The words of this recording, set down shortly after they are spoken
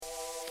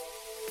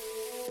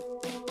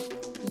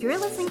You're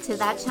listening to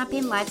That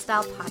Champion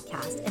Lifestyle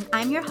podcast, and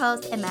I'm your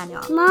host,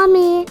 Emmanuel.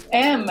 Mommy.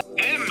 M.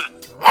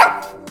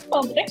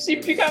 Faudrait que j'ai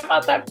pu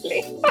comment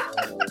t'appeler.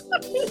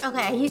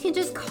 Okay, you can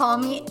just call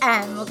me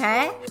M,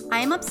 okay? I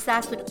am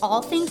obsessed with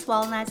all things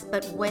wellness,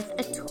 but with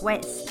a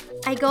twist.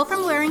 I go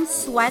from wearing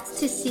sweats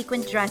to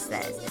sequin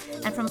dresses,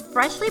 and from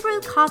freshly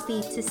brewed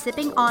coffee to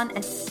sipping on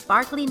a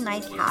sparkly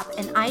nightcap,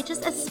 and I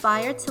just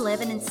aspire to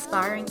live an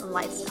inspiring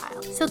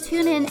lifestyle. So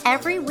tune in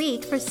every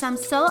week for some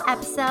solo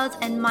episodes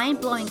and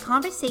mind-blowing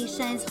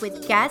conversations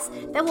with guests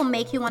that will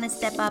make you want to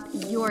step up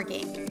your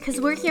game.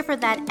 Because we're here for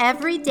that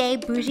everyday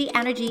bougie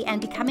energy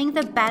and becoming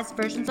the best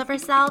versions of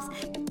ourselves.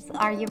 So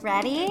are you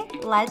ready?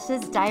 Let's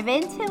just dive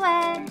into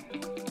it.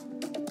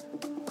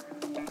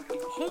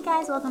 Hey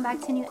guys, welcome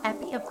back to a new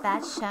epi of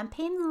That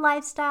Champagne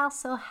Lifestyle.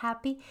 So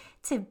happy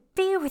to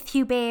be with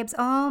you, babes.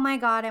 Oh my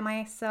God, am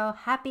I so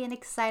happy and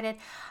excited.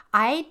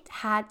 I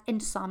had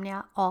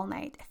insomnia all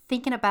night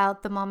thinking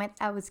about the moment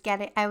I would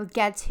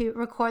get to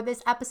record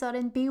this episode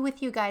and be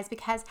with you guys,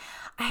 because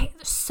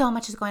so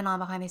much is going on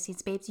behind the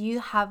scenes, babes. You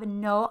have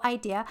no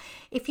idea.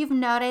 If you've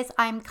noticed,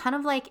 I'm kind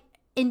of like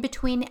in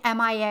between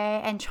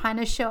MIA and trying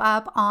to show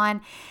up on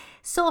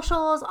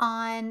socials,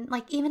 on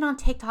like even on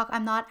TikTok.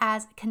 I'm not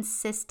as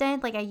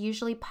consistent. Like I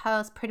usually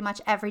post pretty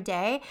much every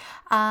day,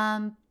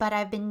 but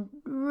I've been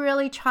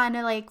really trying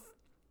to like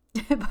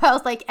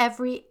post like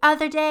every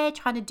other day,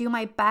 trying to do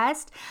my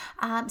best.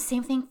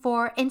 Same thing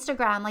for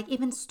Instagram, like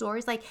even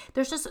stories. Like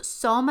there's just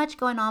so much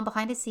going on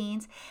behind the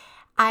scenes.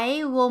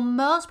 I will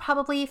most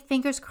probably,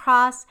 fingers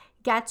crossed,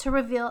 get to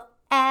reveal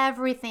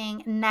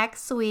everything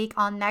next week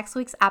on next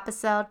week's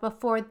episode.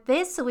 Before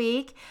this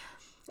week,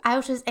 I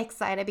was just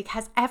excited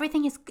because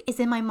everything is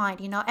in my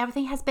mind, you know,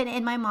 everything has been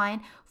in my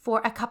mind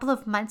for a couple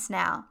of months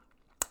now.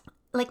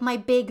 Like my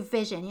big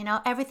vision, you know,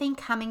 everything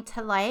coming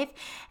to life.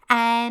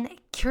 And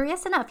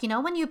curious enough, you know,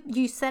 when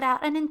you set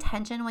out an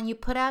intention, when you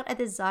put out a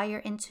desire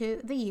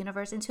into the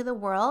universe, into the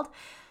world,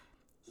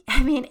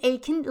 I mean,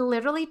 it can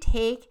literally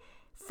take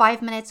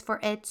 5 minutes for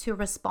it to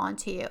respond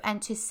to you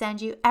and to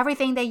send you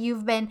everything that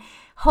you've been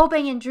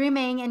hoping and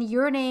dreaming and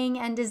yearning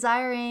and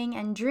desiring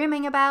and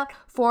dreaming about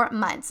for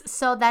months.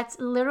 So that's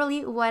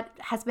literally what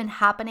has been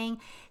happening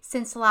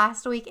since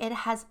last week. It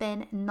has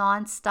been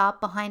nonstop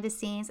behind the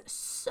scenes,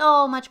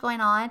 so much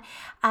going on.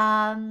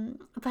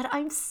 But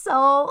I'm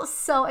so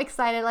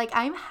excited. Like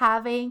I'm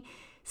having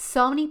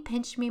so many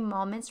pinch me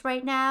moments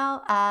right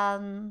now.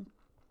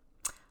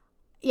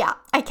 Yeah,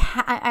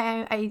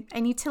 I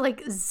need to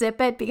like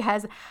zip it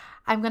because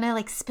I'm gonna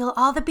like spill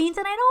all the beans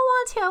and I don't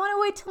want to. I want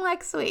to wait till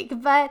next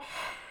week. But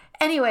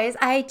anyways,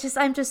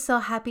 I'm just so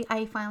happy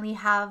I finally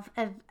have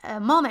a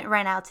moment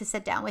right now to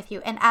sit down with you.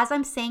 And as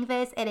I'm saying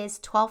this, it is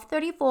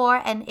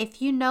 12:34, and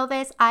if you know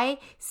this, I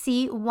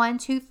see 1,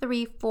 2,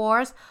 3,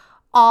 4s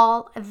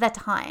all the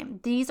time.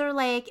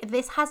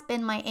 This has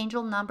been my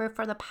angel number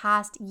for the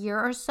past year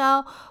or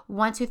so.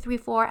 1, 2, 3,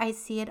 4. I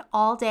see it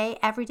all day,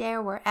 every day,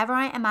 or wherever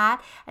I am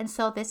at. And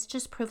so this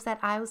just proves that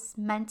I was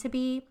meant to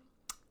be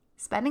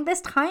spending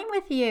this time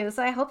with you.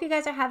 So I hope you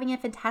guys are having a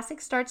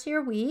fantastic start to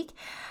your week.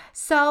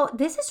 So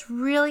this is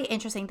really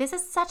interesting. This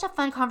is such a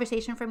fun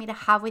conversation for me to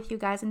have with you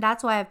guys. And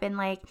that's why I've been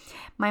like,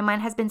 my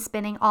mind has been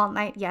spinning all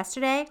night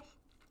yesterday.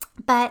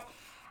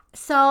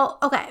 So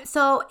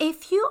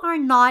if you are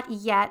not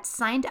yet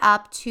signed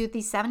up to the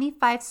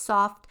 75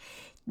 Soft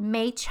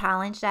May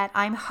Challenge that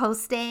I'm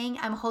hosting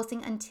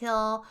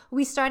until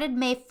we started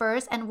May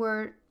 1st, and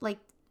we're like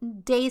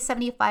day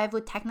 75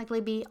 would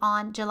technically be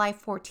on July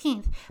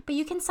 14th, but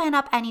you can sign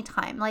up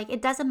anytime. Like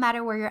it doesn't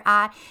matter where you're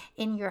at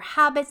in your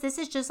habits. This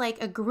is just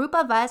like a group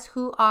of us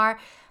who are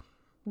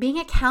being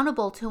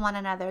accountable to one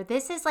another.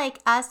 This is like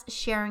us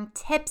sharing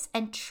tips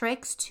and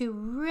tricks to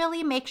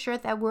really make sure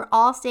that we're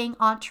all staying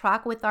on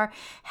track with our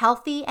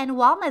healthy and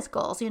wellness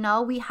goals. You know,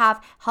 we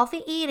have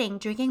healthy eating,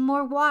 drinking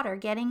more water,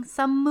 getting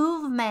some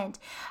movement.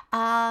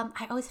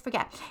 I always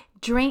forget.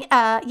 Drink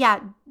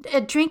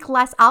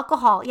less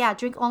alcohol. Yeah,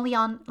 drink only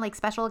on like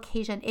special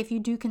occasion if you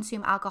do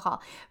consume alcohol.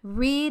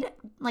 Read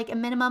like a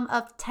minimum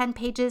of 10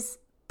 pages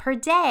per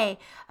day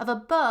of a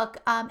book,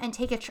 and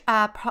take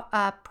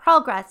a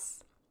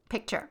progress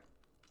picture.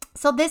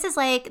 So this is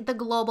like the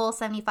global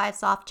 75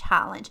 Soft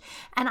Challenge.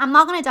 And I'm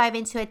not going to dive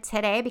into it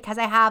today because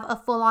I have a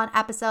full-on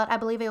episode. I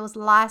believe it was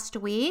last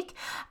week.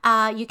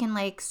 You can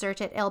like search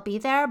it. It'll be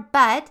there.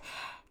 But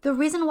the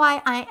reason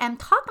why I am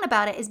talking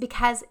about it is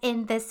because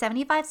in this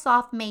 75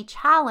 Soft May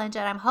Challenge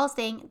that I'm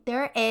hosting,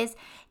 there is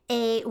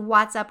a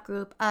WhatsApp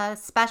group, a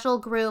special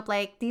group.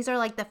 Like these are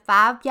like the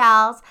fab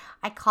gals,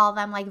 I call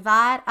them like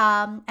that,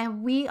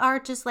 and we are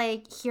just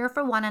like here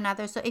for one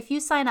another. So if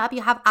you sign up,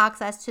 you have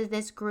access to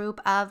this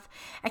group of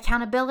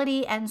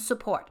accountability and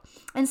support.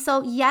 And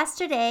so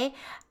yesterday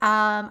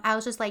I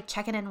was just like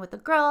checking in with the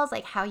girls,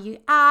 like how you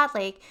at,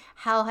 like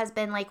how has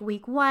been like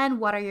week 1,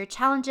 what are your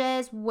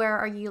challenges, where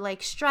are you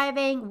like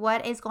striving,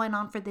 what is going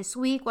on for this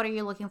week, what are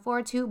you looking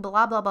forward to,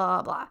 blah blah blah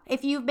blah blah.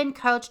 If you've been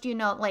coached, you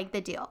know like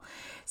the deal.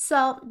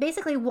 So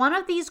basically one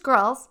of these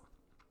girls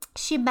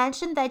she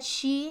mentioned that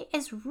she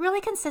is really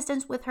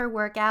consistent with her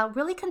workout,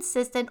 really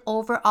consistent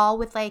overall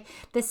with like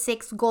the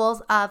 6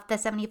 goals of the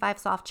 75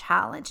 Soft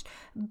Challenge.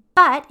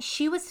 But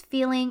she was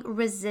feeling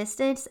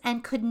resistance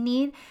and could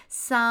need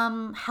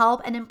some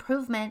help and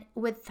improvement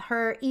with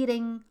her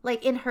eating,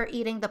 like in her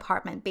eating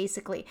department,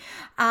 basically.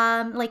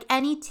 Like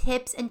any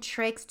tips and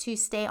tricks to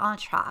stay on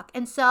track.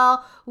 And so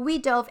we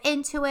dove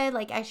into it.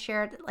 Like I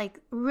shared like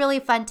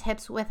really fun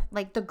tips with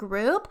like the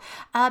group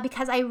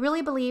because I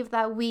really believe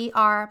that we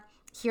are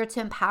here to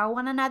empower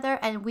one another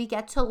and we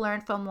get to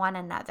learn from one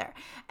another.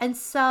 And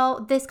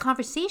so this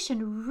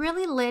conversation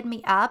really lit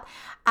me up.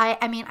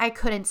 I mean, I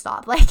couldn't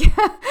stop. Like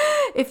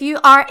if you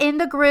are in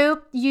the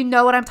group, you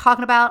know what I'm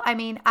talking about. I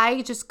mean,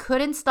 I just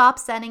couldn't stop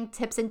sending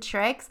tips and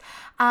tricks.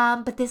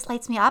 But this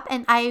lights me up,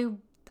 and I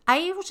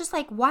was just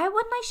like, why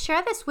wouldn't I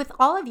share this with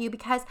all of you?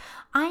 Because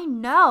I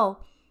know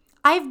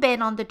I've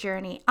been on the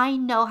journey. I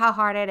know how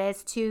hard it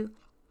is to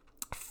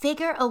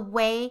figure a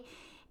way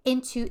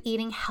into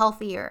eating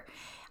healthier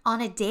on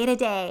a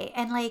day-to-day,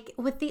 and like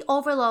with the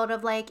overload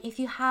of like if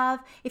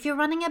you're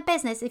running a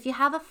business, if you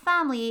have a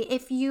family,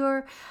 if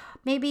you're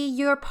maybe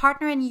your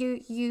partner and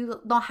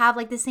you don't have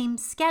like the same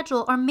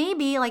schedule, or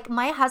maybe like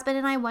my husband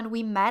and I, when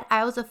we met,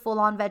 I was a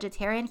full-on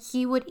vegetarian.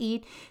 He would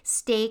eat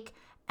steak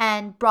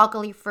and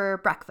broccoli for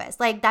breakfast.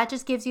 Like that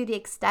just gives you the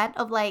extent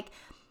of like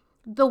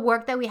the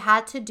work that we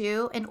had to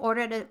do in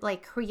order to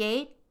like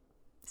create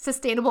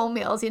sustainable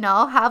meals,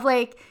 have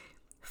like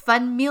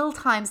fun meal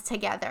times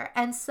together.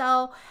 And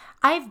so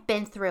I've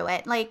been through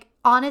it. Like,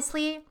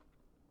 honestly,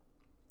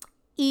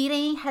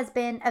 eating has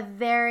been a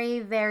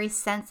very, very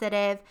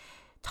sensitive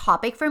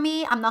topic for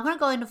me. I'm not going to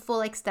go into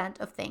full extent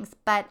of things,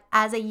 but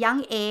as a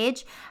young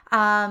age,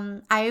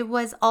 I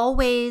was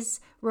always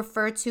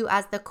referred to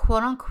as the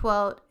quote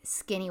unquote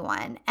skinny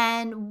one.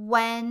 And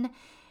when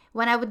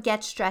I would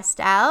get stressed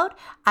out,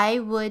 I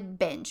would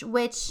binge,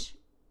 which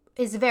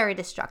is very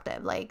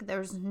destructive. Like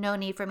there's no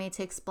need for me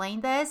to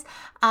explain this.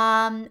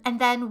 And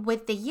then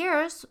with the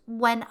years,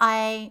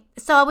 I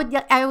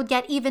would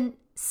get even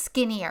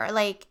skinnier,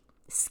 like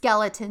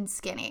skeleton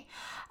skinny.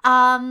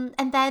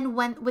 And then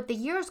with the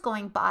years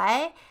going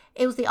by,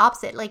 it was the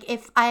opposite. Like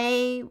if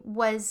I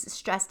was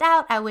stressed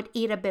out, I would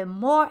eat a bit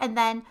more, and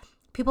then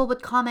people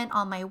would comment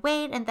on my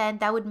weight, and then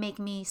that would make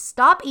me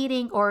stop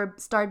eating or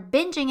start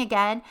binging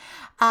again.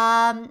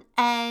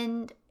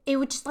 And it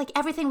would just like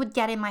everything would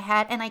get in my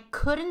head, and I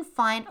couldn't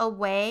find a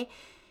way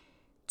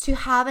to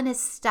have an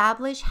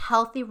established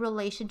healthy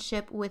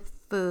relationship with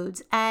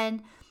foods.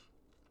 And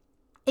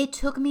it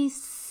took me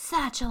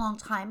such a long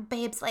time,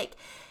 babes. Like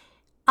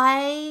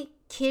I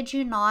kid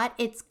you not,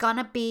 it's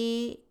gonna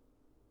be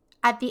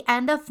at the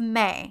end of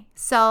May.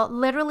 So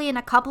literally in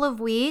a couple of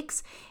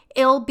weeks,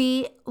 it'll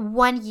be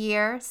 1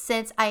 year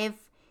since I've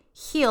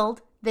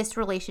healed this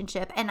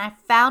relationship, and I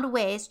found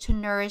ways to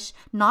nourish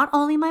not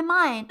only my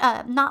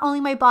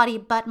body,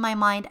 but my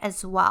mind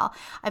as well.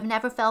 I've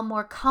never felt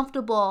more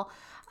comfortable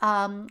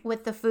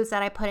with the foods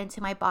that I put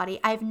into my body.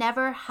 I've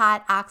never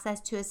had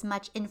access to as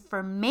much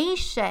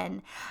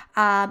information,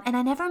 and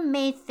I never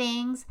made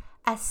things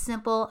as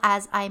simple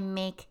as I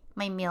make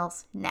my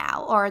meals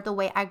now, or the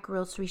way I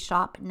grocery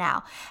shop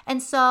now.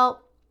 And so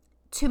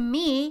to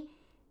me,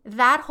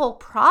 that whole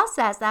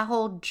process, that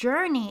whole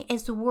journey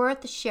is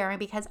worth sharing,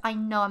 because I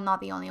know I'm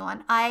not the only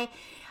one.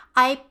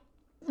 My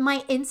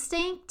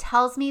instinct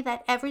tells me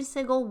that every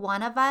single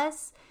one of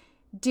us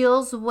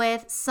deals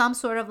with some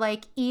sort of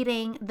like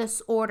eating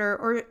disorder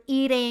or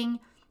eating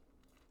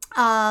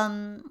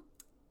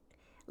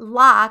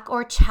lack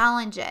or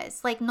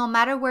challenges. Like no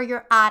matter where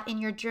you're at in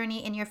your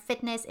journey, in your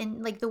fitness,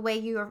 in like the way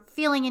you're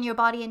feeling in your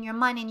body, in your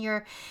mind, in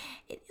your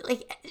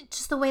like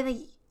just the way that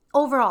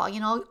overall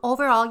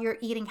your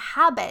eating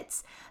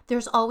habits,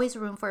 there's always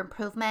room for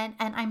improvement.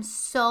 And I'm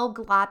so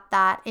glad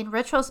that in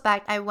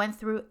retrospect, I went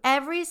through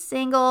every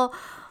single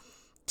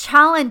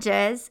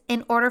challenges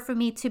in order for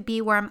me to be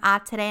where I'm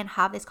at today and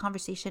have this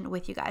conversation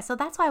with you guys. So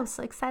that's why I was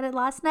so excited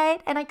last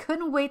night, and I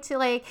couldn't wait to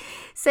like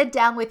sit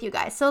down with you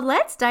guys. So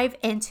let's dive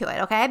into it,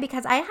 okay?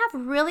 Because I have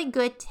really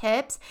good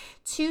tips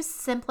to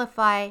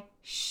simplify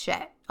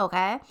shit,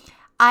 okay?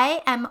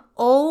 I am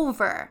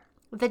over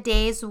the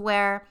days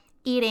where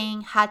eating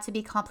had to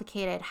be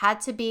complicated,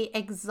 had to be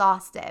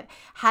exhaustive,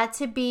 had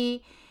to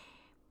be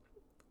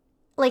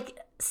like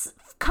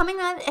coming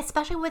in,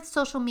 especially with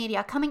social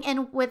media, coming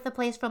in with the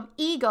place from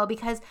ego,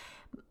 because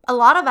a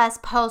lot of us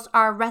post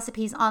our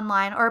recipes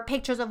online or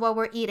pictures of what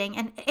we're eating,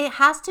 and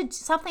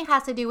something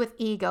has to do with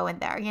ego in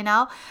there,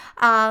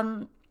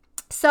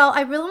 So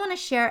I really want to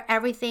share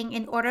everything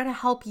in order to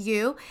help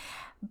you.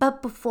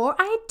 But before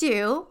I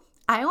do,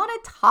 I want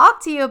to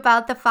talk to you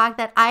about the fact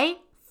that I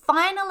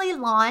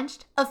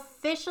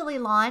officially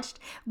launched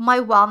my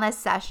wellness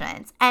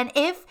sessions. And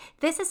if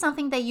this is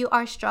something that you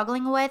are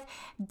struggling with,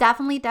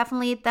 definitely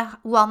the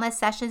wellness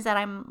sessions that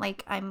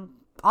I'm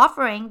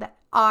offering that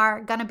are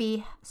gonna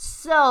be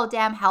so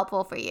damn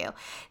helpful for you.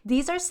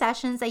 These are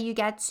sessions that you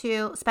get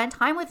to spend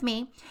time with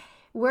me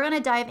we're going to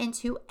dive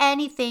into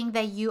anything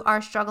that you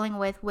are struggling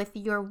with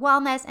your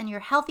wellness and your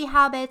healthy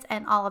habits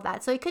and all of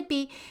that. So it could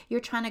be you're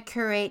trying to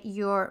curate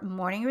your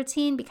morning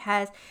routine,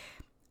 because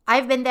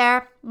I've been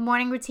there.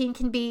 Morning routine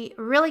can be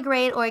really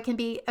great, or it can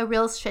be a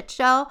real shit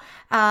show.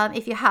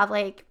 If you have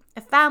like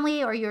a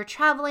family, or you're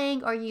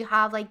traveling, or you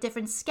have like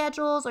different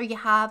schedules, or you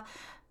have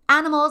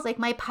animals. Like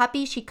my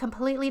puppy, she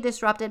completely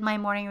disrupted my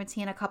morning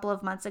routine a couple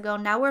of months ago.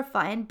 Now we're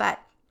fine, but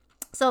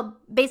so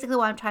basically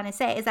what I'm trying to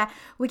say is that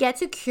we get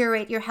to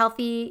curate your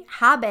healthy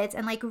habits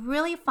and like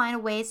really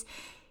find ways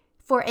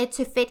for it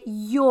to fit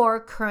your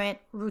current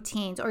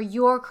routines or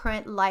your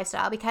current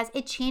lifestyle, because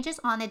it changes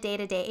on a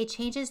day-to-day. It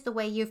changes the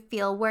way you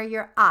feel, where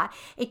you're at.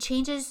 It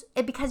changes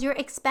it because you're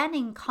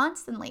expanding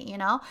constantly, you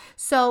know?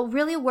 So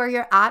really where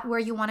you're at, where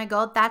you want to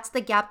go, that's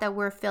the gap that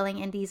we're filling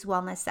in these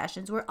wellness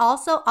sessions. We're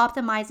also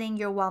optimizing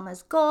your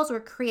wellness goals. We're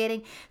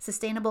creating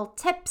sustainable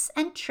tips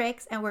and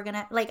tricks, and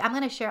I'm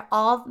going to share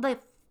all the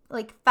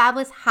like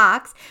fabulous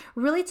hacks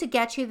really to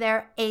get you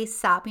there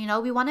ASAP. You know,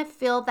 we want to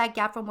fill that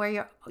gap from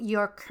where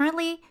you're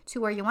currently to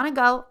where you want to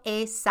go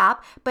ASAP,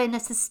 but in a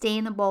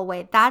sustainable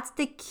way. That's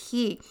the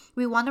key.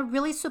 We want to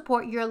really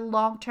support your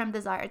long-term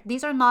desires.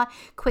 These are not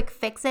quick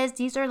fixes.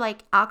 These are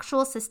like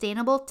actual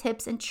sustainable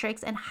tips and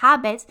tricks and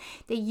habits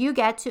that you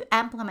get to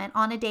implement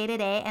on a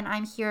day-to-day, and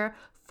I'm here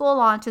full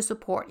on to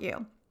support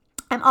you.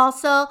 I'm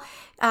also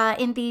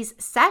in these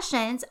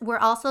sessions, we're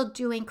also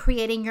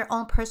creating your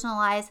own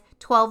personalized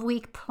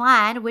 12-week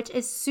plan, which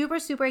is super,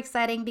 super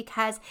exciting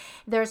because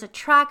there's a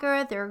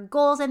tracker, there are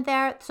goals in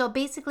there. So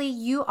basically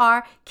you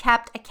are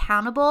kept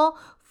accountable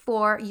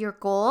for your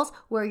goals,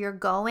 where you're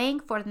going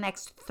for the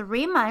next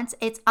 3 months.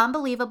 It's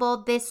unbelievable.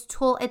 This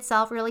tool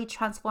itself really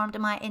transformed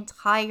my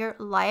entire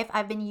life.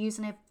 I've been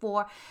using it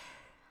for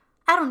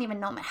I don't even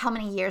know how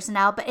many years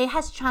now, but it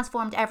has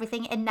transformed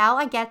everything. And now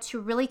I get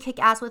to really kick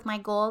ass with my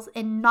goals,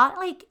 and not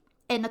like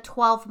in a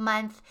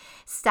 12-month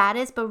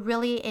status, but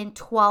really in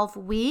 12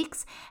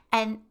 weeks.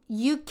 And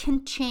you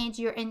can change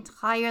your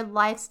entire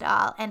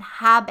lifestyle and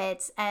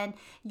habits and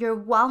your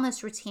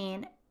wellness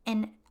routine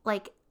in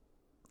like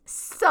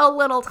so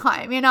little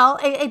time, you know?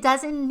 It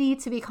doesn't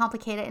need to be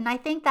complicated. And I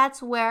think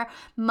that's where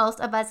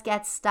most of us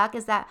get stuck,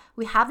 is that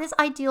we have this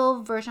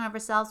ideal version of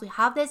ourselves. We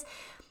have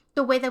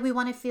the way that we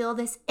want to feel,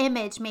 this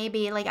image.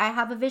 Maybe like I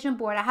have a vision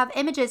board, I have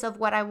images of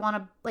what I want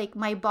to like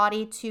my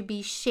body to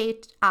be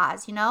shaped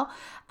as, you know,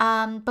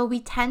 but we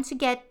tend to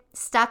get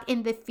stuck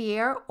in the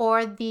fear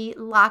or the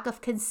lack of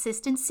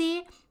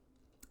consistency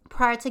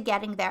prior to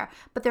getting there.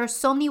 But there are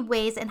so many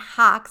ways and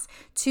hacks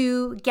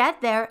to get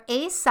there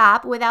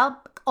ASAP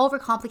without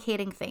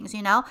overcomplicating things,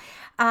 you know?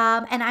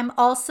 And I'm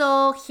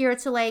also here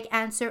to like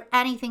answer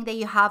anything that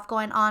you have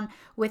going on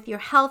with your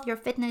health, your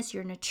fitness,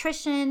 your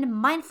nutrition,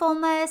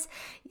 mindfulness.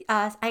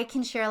 I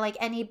can share like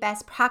any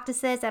best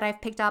practices that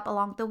I've picked up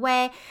along the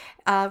way,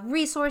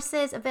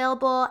 resources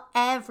available,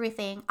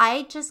 everything.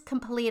 I just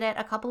completed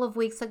a couple of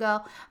weeks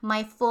ago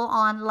my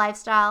full-on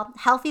lifestyle,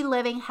 healthy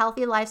living,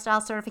 healthy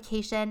lifestyle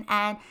certification.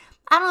 And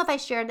I don't know if I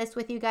shared this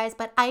with you guys,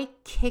 but I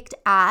kicked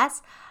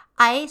ass.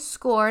 I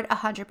scored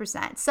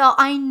 100%. So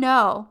I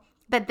know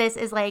that this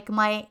is like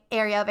my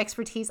area of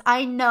expertise.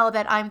 I know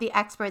that I'm the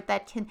expert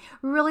that can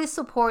really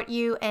support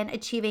you in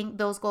achieving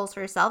those goals for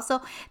yourself. So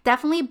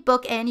definitely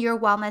book in your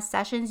wellness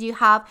sessions. You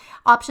have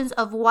options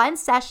of one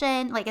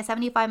session, like a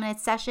 75-minute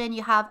session.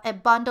 You have a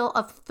bundle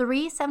of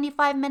 3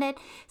 75-minute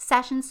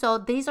sessions. So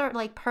these are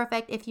like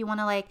perfect if you want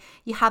to like,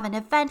 you have an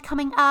event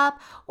coming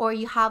up, or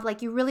you have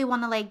like, you really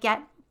want to like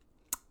get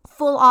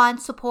full-on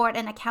support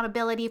and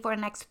accountability for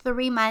the next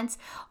 3 months,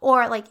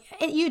 or like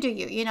you do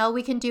you know,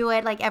 we can do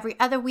it like every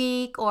other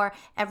week or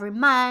every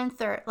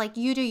month, or like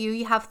you do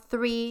you have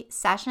 3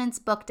 sessions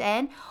booked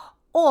in.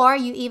 Or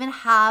you even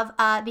have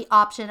the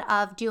option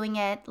of doing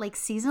it like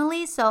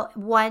seasonally. So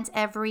once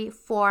every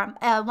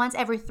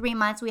 3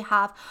 months, we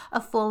have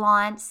a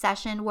full-on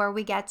session where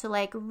we get to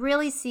like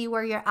really see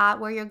where you're at,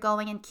 where you're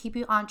going, and keep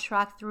you on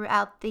track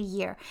throughout the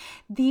year.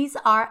 These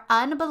are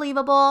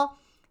unbelievable.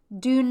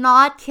 Do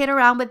not kid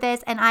around with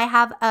this. And I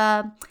have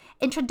a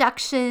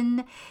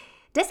introduction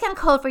discount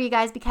code for you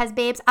guys, because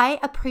babes, I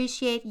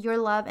appreciate your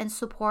love and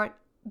support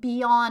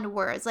beyond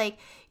words. Like,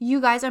 you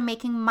guys are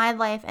making my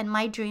life and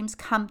my dreams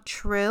come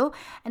true,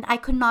 and I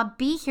could not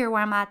be here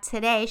where I'm at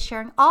today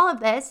sharing all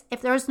of this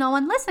if there was no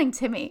one listening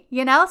to me,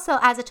 you know? So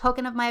as a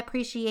token of my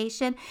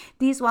appreciation,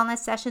 these wellness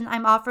sessions,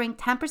 I'm offering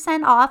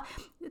 10%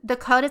 off. The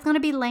code is going to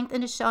be linked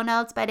in the show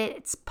notes, but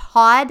it's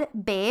POD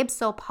BABE,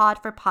 so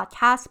POD for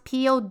podcast,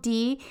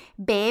 POD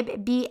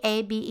BABE,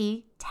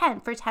 BABE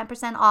 10 for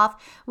 10%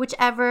 off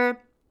whichever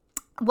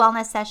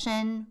wellness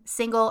session,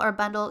 single or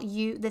bundle,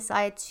 you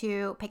decide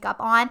to pick up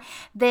on.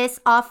 This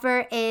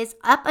offer is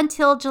up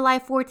until July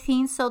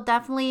 14th, so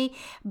definitely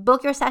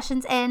book your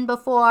sessions in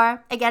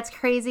before it gets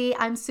crazy.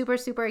 I'm super,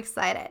 super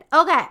excited.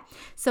 Okay,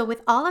 so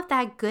with all of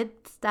that good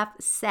stuff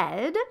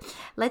said,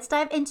 let's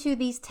dive into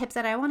these tips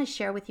that I want to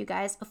share with you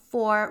guys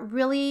for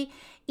really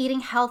eating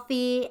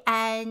healthy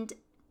and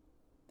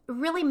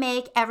really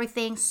make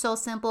everything so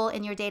simple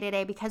in your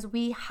day-to-day, because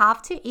we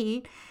have to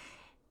eat.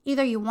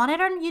 either you want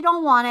it or you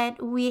don't want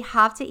it, we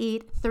have to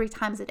eat 3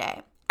 times a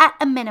day at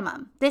a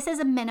minimum. This is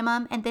a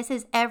minimum, and this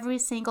is every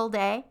single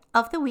day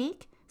of the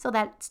week. So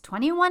that's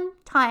 21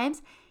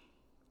 times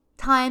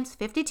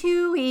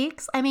 52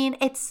 weeks. I mean,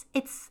 it's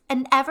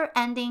an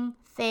ever-ending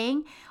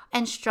thing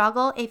and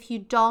struggle if you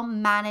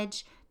don't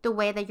manage the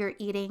way that you're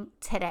eating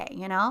today,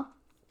 you know?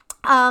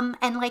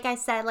 And like I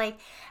said, like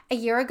a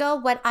year ago,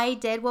 what I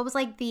did, what was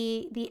like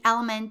the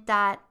element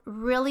that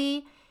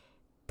really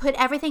put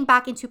everything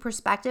back into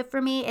perspective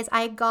for me is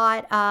I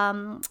got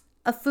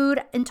a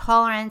food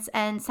intolerance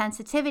and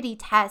sensitivity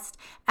test,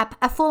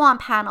 a full-on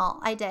panel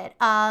I did,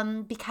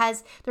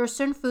 because there were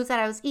certain foods that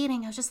I was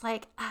eating. I was just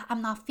like,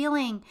 I'm not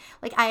feeling,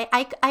 like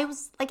I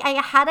was like, I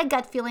had a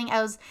gut feeling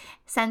I was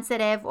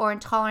sensitive or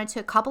intolerant to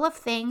a couple of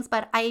things,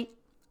 but I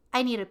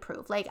needed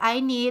proof. Like I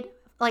need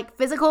like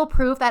physical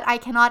proof that I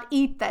cannot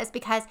eat this,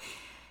 because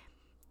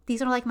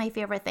these are like my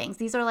favorite things.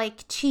 These are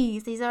like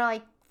cheese. These are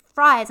like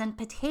fries and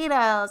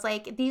potatoes.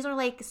 Like these are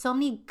like so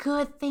many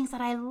good things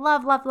that I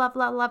love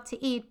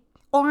to eat.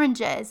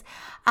 Oranges.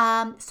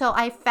 So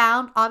I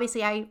found,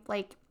 obviously I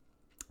like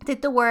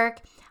did the work.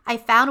 I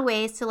found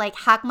ways to like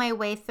hack my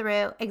way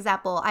through.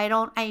 Example,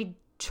 I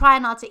try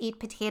not to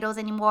eat potatoes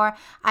anymore.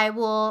 I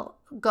will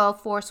go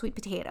for sweet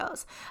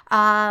potatoes.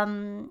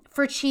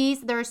 For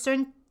cheese, there are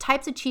certain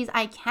types of cheese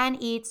I can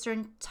eat,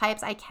 certain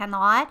types I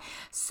cannot.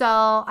 So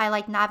I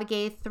like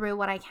navigate through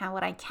what I can,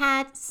 what I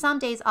can't. Some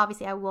days,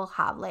 obviously, I will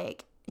have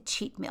like a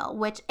cheat meal,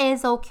 which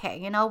is okay.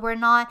 You know, we're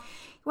not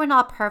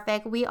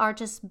perfect. We are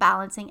just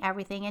balancing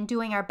everything and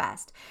doing our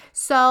best.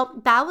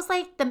 So that was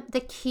like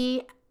the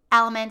key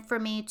element for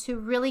me to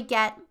really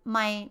get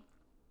my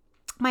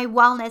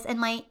wellness and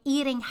my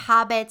eating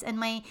habits and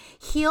my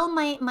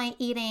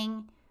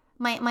eating,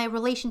 my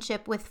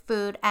relationship with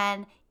food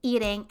and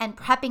eating and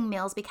prepping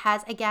meals,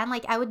 because again,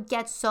 like I would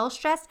get so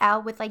stressed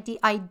out with like the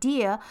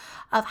idea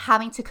of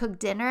having to cook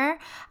dinner,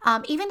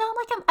 even though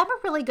I'm a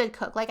really good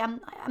cook. Like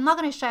I'm not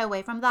going to shy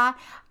away from that,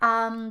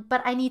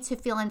 but I need to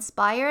feel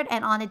inspired,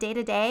 and on a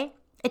day-to-day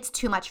it's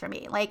too much for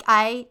me. Like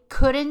I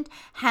couldn't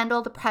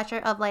handle the pressure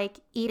of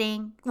like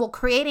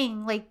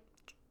creating, like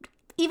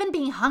even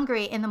being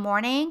hungry in the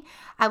morning.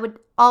 I would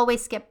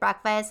always skip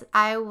breakfast.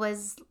 I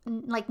was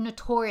like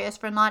notorious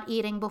for not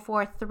eating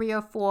before 3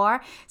 or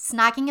 4,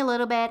 snacking a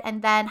little bit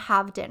and then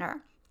have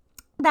dinner.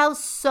 That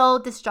was so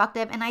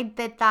destructive, and I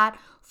did that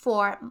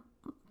for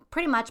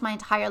pretty much my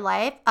entire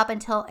life up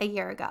until a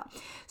year ago.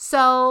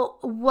 So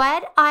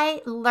what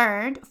I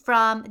learned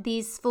from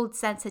these food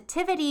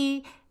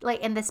sensitivity, like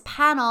in this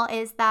panel,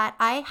 is that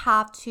I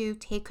have to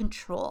take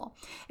control.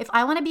 If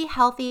I want to be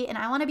healthy and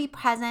I want to be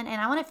present and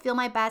I want to feel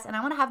my best and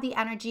I want to have the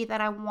energy that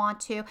I want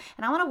to,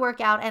 and I want to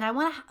work out and I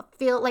want to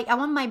feel like I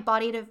want my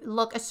body to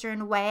look a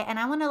certain way, and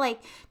I want to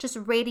like just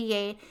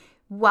radiate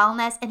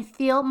wellness and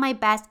feel my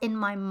best in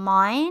my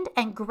mind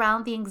and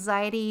ground the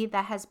anxiety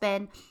that has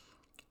been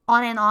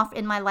on and off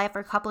in my life for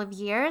a couple of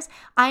years,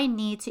 I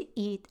need to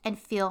eat and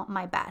feel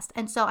my best.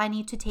 And so I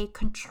need to take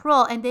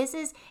control. And this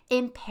is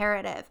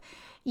imperative.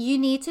 You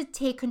need to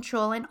take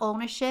control and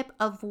ownership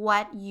of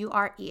what you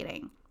are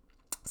eating.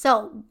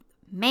 So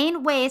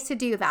main ways to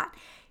do that: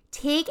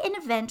 take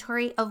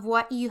inventory of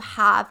what you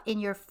have in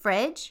your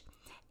fridge,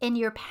 in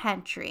your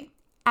pantry.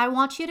 I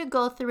want you to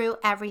go through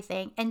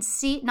everything and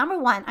see, number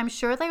one, I'm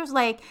sure there's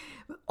like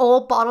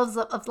old bottles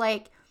of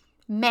like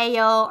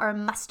mayo or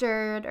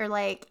mustard or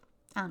like,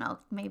 I don't know,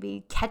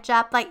 maybe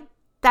ketchup, like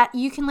that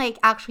you can like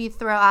actually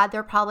throw out.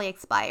 They're probably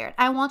expired.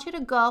 I want you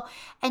to go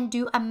and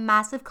do a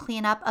massive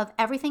cleanup of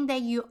everything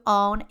that you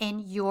own in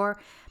your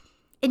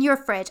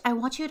fridge. I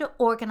want you to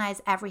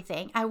organize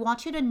everything. I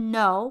want you to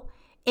know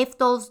if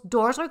those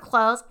doors are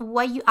closed,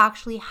 what you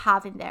actually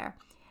have in there.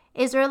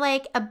 Is there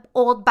like an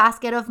old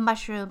basket of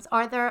mushrooms?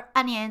 Are there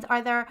onions?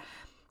 Are there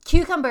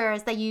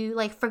cucumbers that you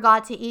like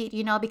forgot to eat,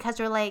 you know, because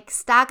they're like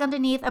stacked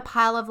underneath a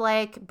pile of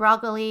like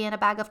broccoli and a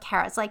bag of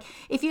carrots? Like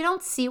if you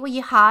don't see what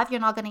you have, you're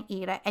not going to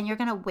eat it and you're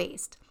going to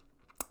waste.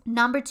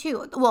 Number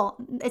 2, well,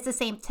 it's the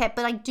same tip,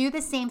 but like do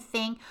the same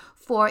thing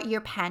for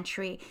your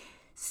pantry.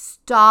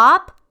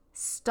 Stop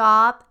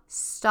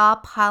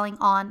piling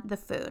on the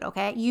food,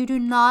 okay? You do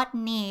not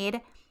need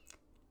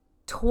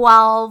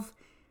 12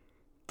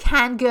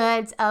 canned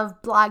goods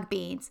of black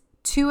beans.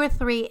 2 or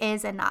 3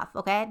 is enough,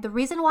 okay? The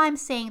reason why I'm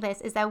saying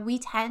this is that we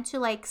tend to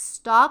like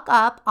stock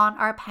up on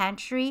our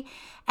pantry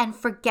and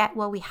forget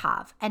what we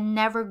have and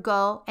never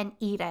go and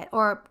eat it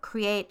or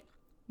create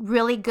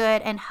really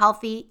good and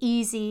healthy,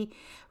 easy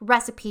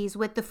recipes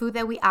with the food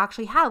that we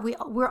actually have.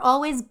 We're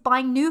always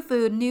buying new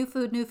food.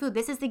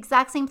 This is the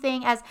exact same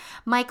thing as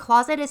my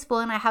closet is full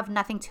and I have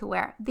nothing to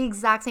wear. The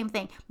exact same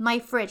thing. My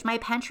fridge, my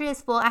pantry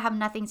is full, I have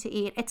nothing to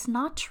eat. It's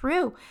not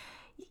true.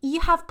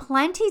 You have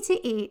plenty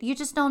to eat. You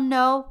just don't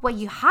know what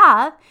you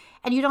have,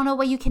 and you don't know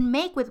what you can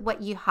make with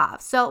what you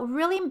have. So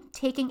really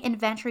taking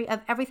inventory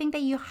of everything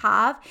that you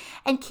have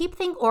and keep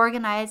things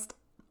organized.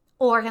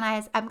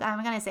 I'm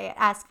going to say it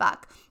as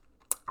fuck.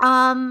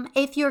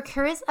 If you're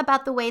curious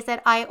about the ways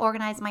that I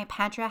organize my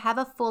pantry, I have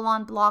a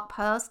full-on blog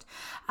post.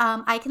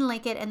 I can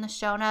link it in the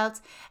show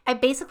notes. I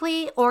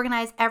basically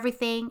organize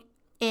everything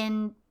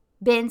in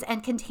bins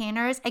and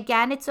containers.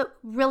 Again, it's a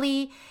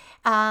really,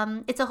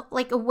 it's a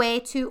like a way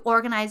to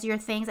organize your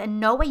things and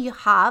know what you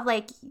have,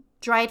 like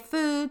dried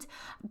foods,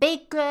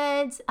 baked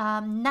goods,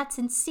 nuts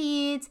and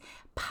seeds,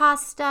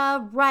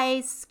 pasta,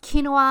 rice,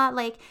 quinoa,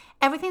 like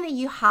everything that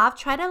you have.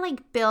 Try to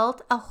like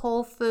build a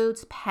whole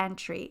foods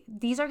pantry.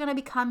 These are going to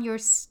become your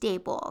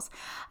staples.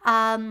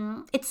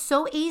 It's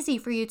so easy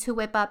for you to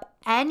whip up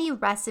any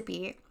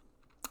recipe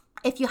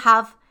if you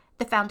have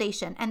the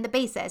foundation and the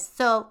basis.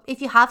 So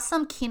if you have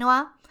some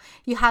quinoa,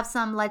 you have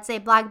some, let's say,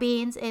 black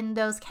beans in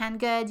those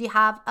canned goods, you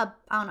have a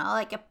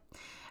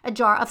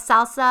jar of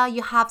salsa,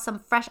 you have some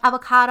fresh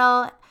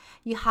avocado,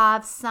 you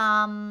have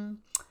some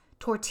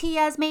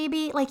tortillas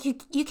maybe, like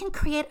you can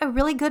create a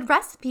really good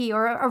recipe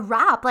or a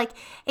wrap. Like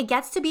it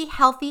gets to be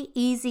healthy,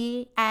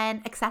 easy,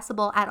 and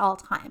accessible at all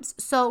times.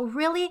 So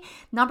really,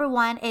 number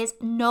one is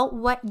know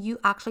what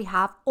you actually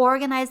have.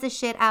 Organize the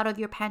shit out of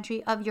your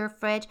pantry, of your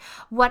fridge.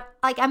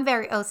 I'm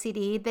very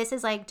OCD. This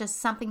is like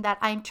just something that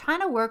I'm trying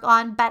to work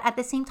on, but at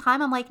the same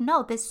time, I'm like,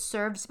 no, this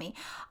serves me.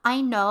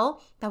 I know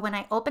that when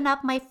I open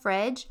up my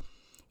fridge,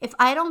 if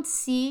I don't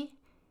see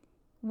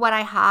what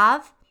I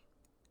have,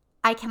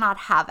 I cannot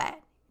have it.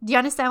 Do you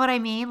understand what I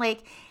mean?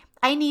 Like,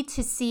 I need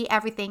to see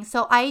everything.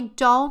 So I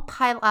don't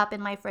pile up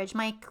in my fridge.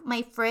 My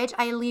fridge,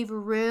 I leave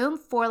room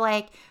for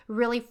like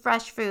really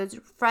fresh foods,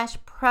 fresh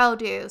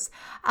produce,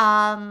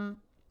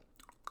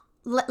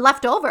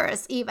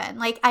 leftovers even.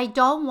 Like I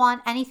don't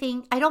want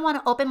anything. I don't want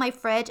to open my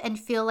fridge and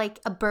feel like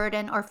a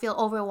burden or feel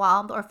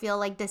overwhelmed or feel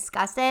like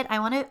disgusted. I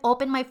want to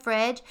open my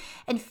fridge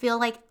and feel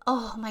like,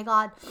 oh my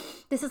God,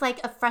 this is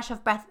like a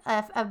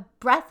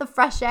breath of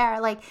fresh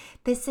air. Like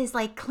this is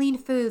like clean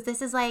foods.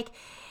 This is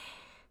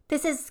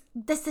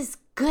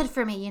good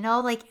for me, you know,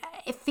 like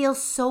it feels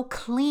so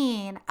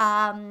clean.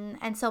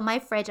 And so my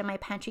fridge and my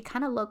pantry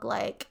kind of look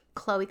like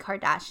Khloe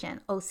Kardashian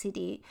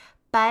OCD,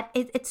 but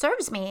it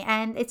serves me.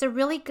 And it's a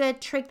really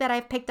good trick that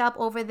I've picked up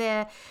over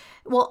the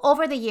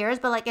years,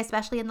 but like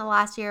especially in the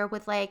last year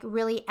with like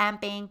really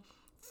amping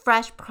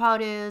fresh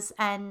produce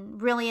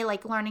and really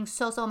like learning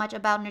so much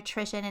about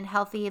nutrition and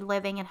healthy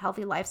living and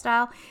healthy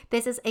lifestyle.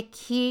 This is a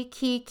key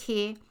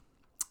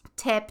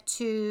tip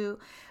to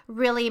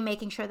really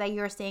making sure that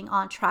you're staying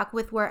on track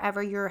with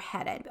wherever you're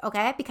headed,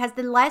 okay? Because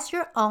the less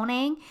you're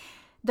owning,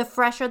 the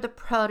fresher the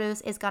produce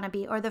is going to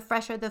be, or the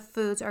fresher the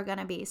foods are going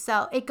to be.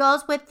 So it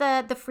goes with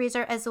the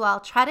freezer as well.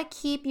 Try to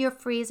keep your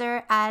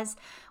freezer as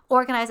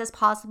organized as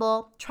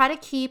possible. Try to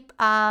keep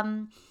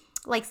some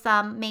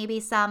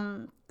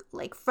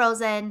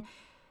frozen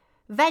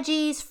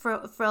veggies,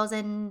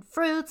 frozen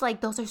fruits. Like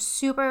those are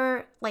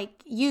super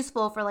like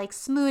useful for like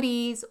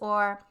smoothies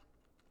or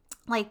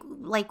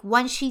like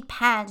one sheet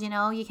pans, you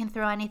know, you can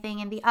throw anything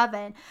in the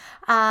oven.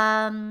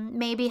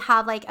 Maybe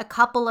have like a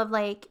couple of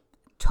like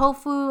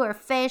tofu or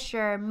fish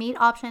or meat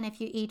option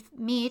if you eat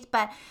meat,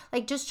 but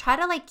like just try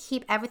to like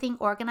keep everything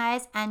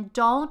organized and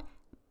don't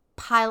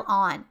pile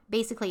on.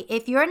 Basically,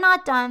 if you're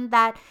not done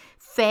that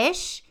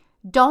fish,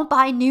 don't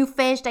buy new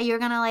fish that you're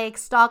gonna like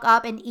stock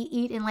up and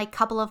eat in like a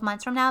couple of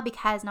months from now,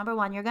 because number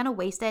one, you're gonna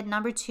waste it.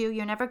 Number two,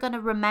 you're never gonna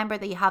remember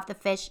that you have the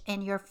fish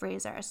in your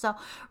freezer. So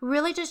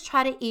really just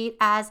try to eat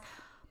as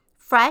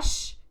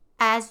fresh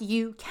as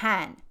you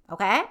can,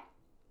 okay?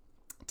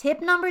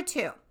 Tip number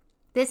 2,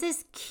 this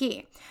is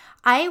key.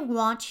 I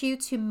want you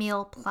to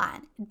meal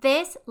plan.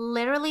 This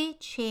literally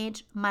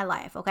changed my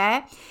life,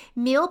 okay?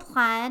 Meal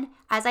plan,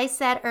 as I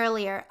said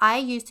earlier, I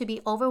used to be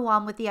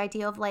overwhelmed with the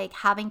idea of like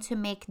having to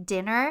make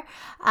dinner.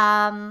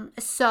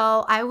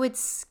 So I would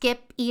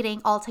skip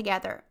eating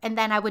altogether and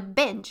then I would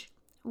binge,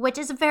 which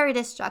is very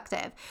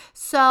destructive.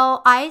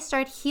 So I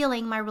started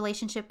healing my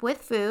relationship with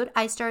food.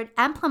 I started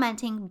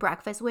implementing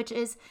breakfast, which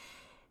is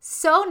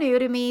so new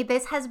to me.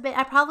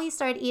 I probably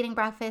started eating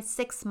breakfast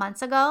 6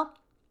 months ago.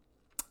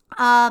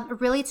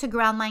 Really to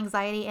ground my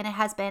anxiety, and it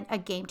has been a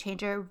game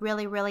changer.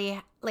 Really,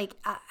 like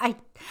I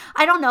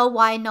don't know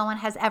why no one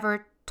has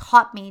ever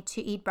taught me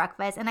to eat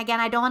breakfast. And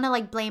again, I don't want to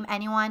like blame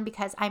anyone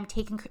because I'm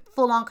taking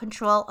full on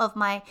control of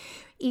my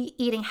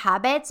eating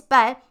habits,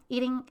 but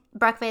eating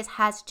breakfast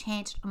has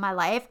changed my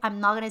life.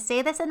 I'm not going to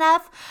say this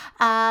enough.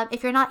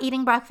 If you're not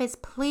eating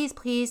breakfast,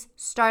 please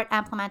start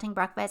implementing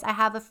breakfast. I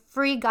have a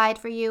free guide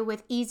for you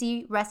with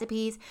easy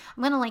recipes.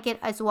 I'm going to link it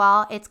as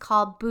well. It's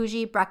called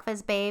Bougie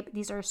Breakfast Babe.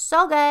 These are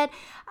so good.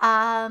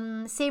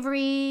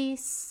 Savory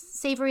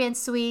and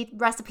sweet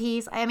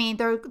recipes. I mean,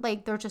 they're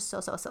just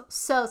so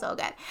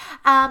good.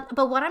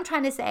 But what I'm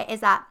trying to say is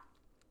that,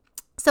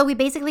 so we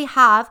basically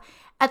have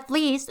at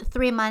least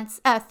 3 meals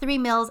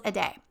a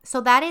day.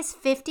 So that is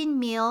 15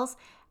 meals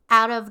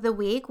out of the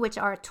week, which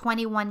are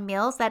 21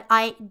 meals that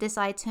I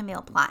decide to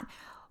meal plan.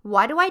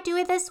 Why do I do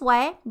it this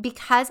way?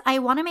 Because I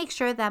want to make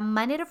sure that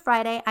Monday to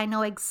Friday, I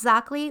know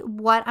exactly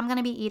what I'm going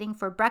to be eating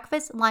for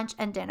breakfast, lunch,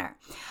 and dinner.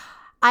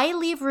 I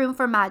leave room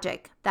for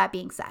magic, that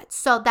being said.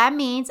 So that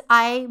means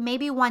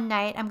maybe one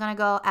night I'm going to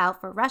go out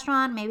for a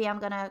restaurant. Maybe I'm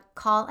going to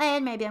call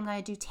in. Maybe I'm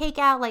going to do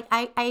takeout. Like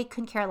I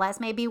couldn't care less.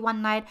 Maybe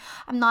one night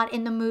I'm not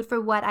in the mood for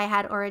what I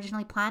had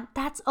originally planned.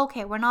 That's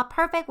okay. We're not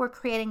perfect. We're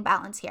creating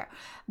balance here.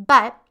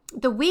 But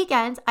the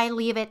weekends, I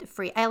leave it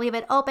free. I leave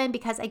it open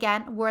because,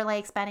 again, we're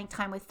like spending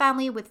time with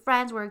family, with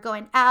friends. We're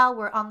going out.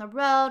 We're on the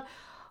road.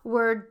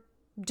 We're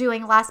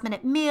doing last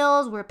minute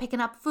meals, we're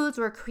picking up foods,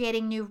 we're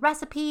creating new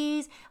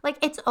recipes. Like,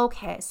 it's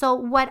okay. So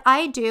what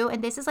I do,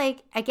 and this is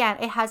like, again,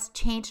 it has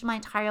changed my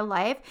entire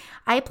life.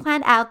 I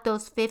plan out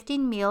those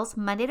 15 meals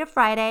Monday to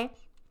Friday,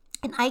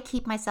 and I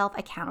keep myself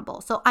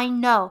accountable. So I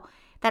know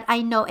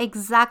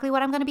exactly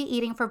what I'm going to be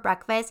eating for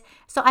breakfast.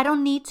 So I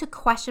don't need to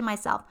question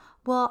myself.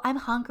 Well, I'm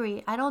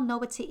hungry. I don't know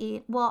what to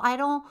eat. Well,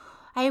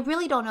 I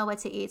really don't know what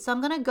to eat. So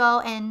I'm going to go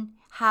and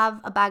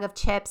have a bag of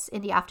chips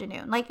in the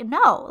afternoon. Like,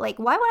 no, like,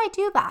 why would I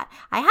do that?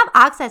 I have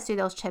access to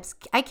those chips.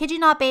 I kid you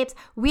not, babes.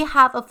 We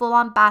have a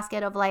full-on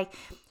basket of like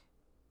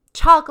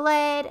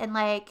chocolate and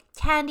like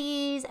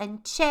candies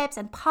and chips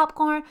and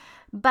popcorn.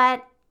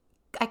 But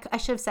I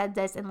should have said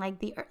this in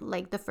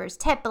like the first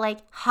tip, but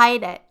like,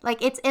 hide it.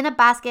 Like, it's in a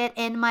basket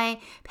in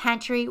my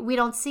pantry. We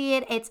don't see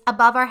it. It's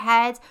above our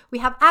heads. We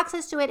have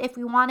access to it if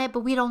we want it, but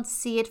we don't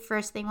see it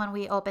first thing when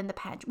we open the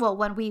pantry. Well,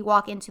 when we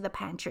walk into the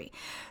pantry.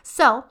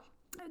 So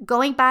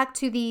going back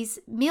to these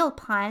meal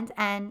plans,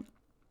 and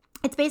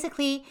it's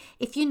basically,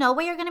 if you know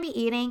what you're going to be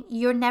eating,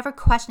 you're never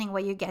questioning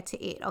what you get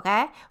to eat,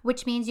 okay?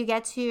 Which means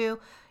you're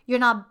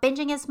not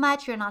binging as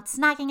much, you're not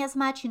snacking as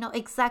much, you know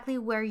exactly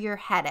where you're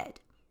headed,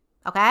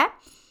 okay?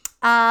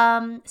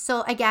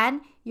 So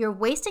again, you're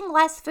wasting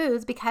less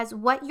foods because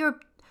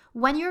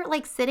when you're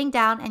like sitting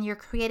down and you're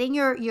creating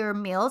your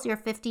meals, your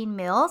 15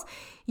 meals,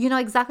 you know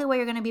exactly what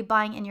you're going to be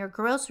buying in your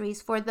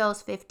groceries for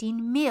those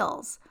 15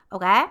 meals.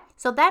 Okay?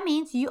 So that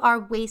means you are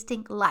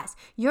wasting less.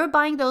 You're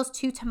buying those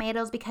 2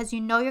 tomatoes because you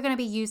know you're going to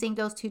be using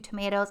those 2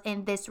 tomatoes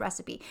in this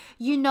recipe.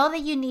 You know that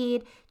you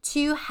need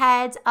 2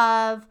 heads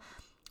of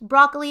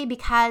broccoli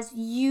because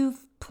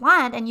you've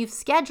planned and you've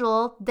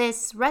scheduled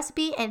this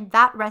recipe and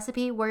that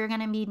recipe where you're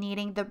going to be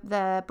needing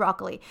the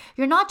broccoli.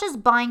 You're not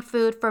just buying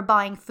food for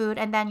buying food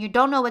and then you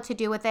don't know what to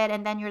do with it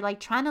and then you're like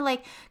trying to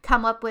like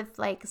come up with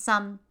like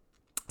some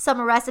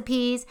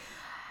recipes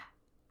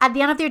at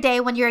the end of your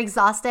day when you're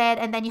exhausted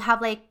and then you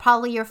have like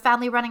probably your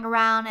family running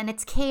around and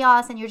it's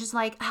chaos and you're just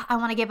like, I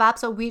want to give up,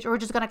 so we're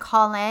just going to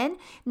call in.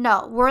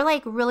 No, we're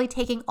like really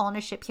taking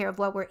ownership here of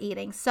what we're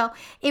eating. So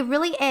it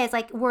really is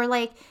like, we're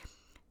like,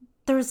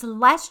 there's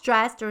less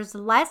stress, there's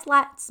less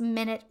last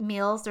minute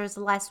meals, there's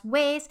less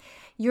waste.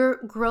 Your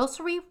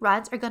grocery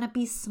runs are going to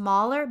be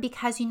smaller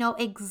because you know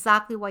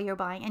exactly what you're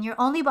buying and you're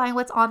only buying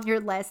what's on your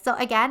list. So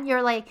again,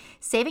 you're like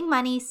saving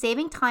money,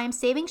 saving time,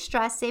 saving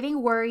stress,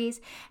 saving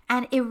worries,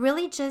 and it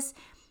really just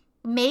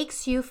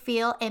makes you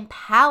feel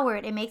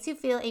empowered. It makes you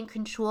feel in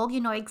control.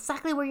 You know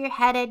exactly where you're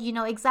headed. You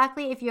know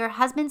exactly if your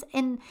husband's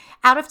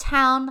out of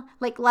town.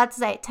 Like, let's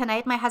say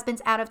tonight my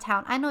husband's out of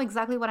town. I know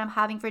exactly what I'm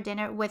having for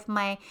dinner with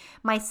my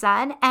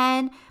son,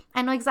 and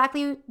I know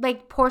exactly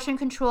like portion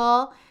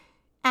control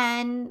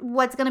and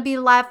what's going to be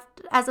left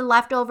as a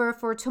leftover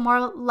for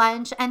tomorrow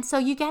lunch. And so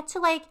you get to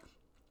like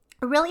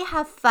really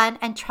have fun.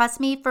 And trust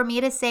me, for me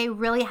to say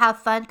really have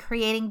fun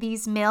creating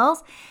these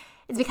meals,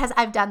 it's because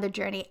I've done the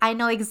journey. I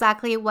know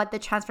exactly what the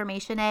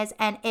transformation is,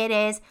 and it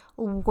is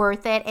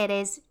worth it. It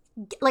is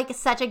like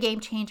such a game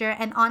changer.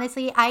 And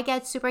honestly, I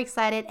get super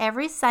excited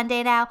every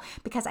Sunday now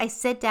because I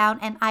sit down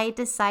and I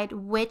decide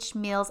which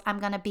meals I'm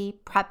going to be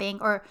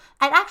prepping, or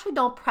I actually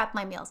don't prep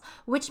my meals,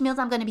 which meals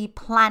I'm going to be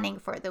planning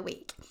for the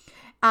week.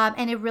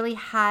 And it really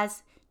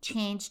has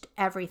changed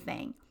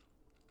everything.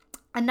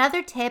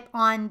 Another tip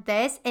on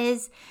this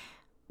is,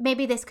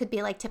 maybe this could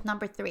be like tip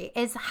number 3,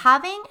 is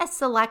having a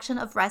selection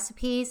of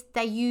recipes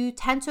that you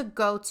tend to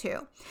go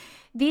to.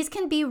 These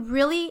can be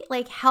really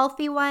like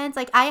healthy ones.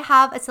 Like, I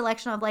have a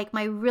selection of like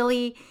my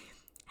really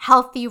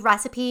healthy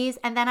recipes,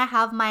 and then I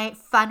have my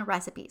fun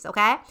recipes,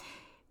 okay?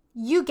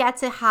 You get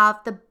to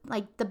have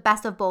the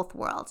best of both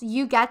worlds.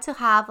 You get to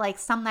have like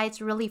some nights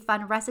really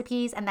fun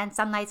recipes and then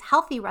some nights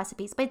healthy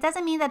recipes. But it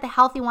doesn't mean that the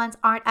healthy ones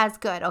aren't as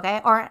good,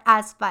 okay? Or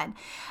as fun.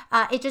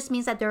 It just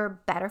means that they're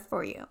better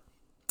for you.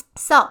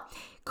 So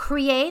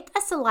create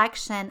a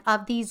selection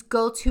of these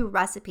go-to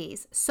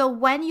recipes. So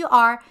when you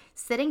are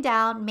sitting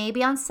down,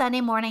 maybe on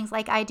Sunday mornings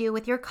like I do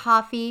with your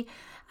coffee,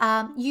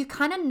 you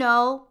kind of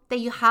know that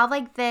you have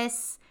like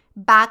this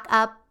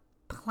backup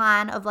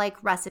plan of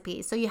like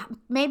recipes. So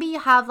maybe you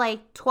have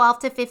like 12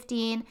 to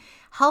 15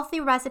 healthy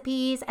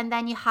recipes, and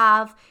then you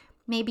have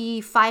maybe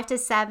 5 to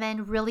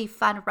 7 really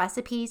fun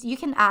recipes. You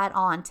can add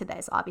on to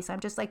this. Obviously, I'm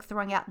just like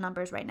throwing out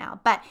numbers right now,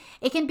 but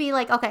it can be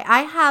like, okay,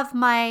 I have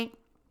my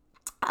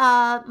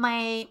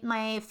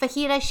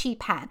fajita sheet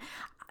pan.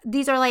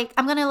 These are like,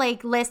 I'm gonna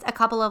like list a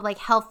couple of like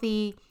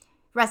healthy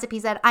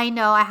recipes that I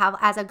know I have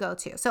as a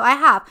go-to. So I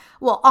have,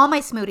 all my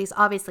smoothies,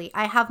 obviously.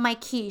 I have my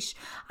quiche.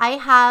 I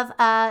have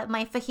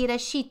my fajita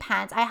sheet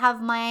pans. I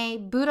have my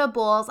Buddha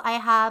bowls. I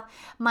have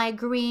my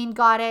green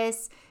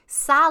goddess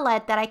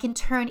salad that I can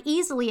turn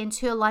easily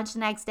into a lunch the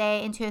next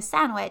day, into a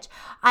sandwich.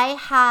 I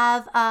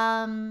have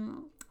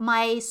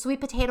my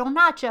sweet potato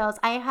nachos.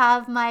 I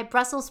have my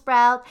Brussels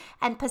sprout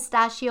and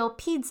pistachio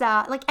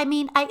pizza.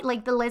 I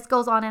like the list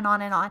goes on and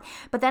on and on.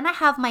 But then I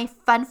have my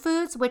fun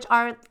foods, which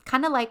are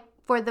kind of like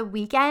for the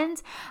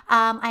weekend.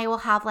 I will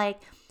have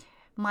like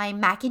my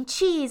mac and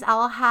cheese. I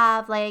will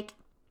have like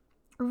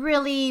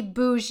really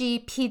bougie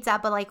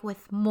pizza, but like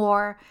with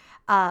more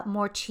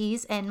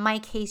cheese. In my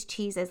case,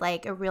 cheese is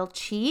like a real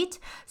cheat,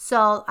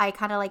 so I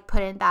kind of like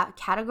put in that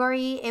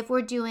category. If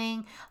we're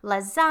doing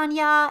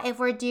lasagna, if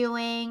we're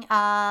doing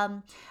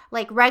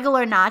like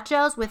regular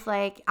nachos with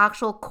like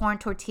actual corn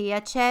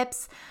tortilla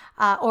chips,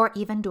 or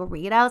even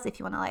Doritos if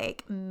you want to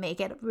like make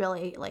it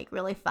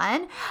really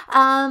fun,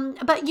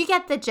 but you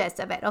get the gist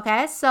of it.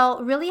 Okay,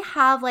 so really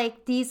have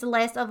like these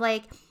lists of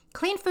like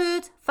clean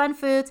foods, fun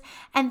foods,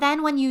 and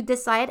then when you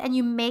decide and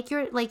you make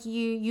your like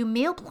you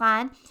meal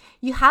plan,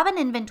 you have an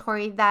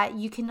inventory that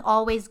you can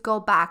always go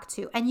back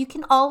to, and you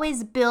can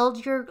always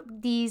build your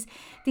these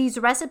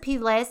recipe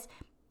lists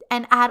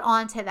and add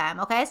on to them.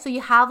 Okay, so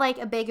you have like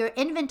a bigger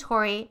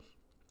inventory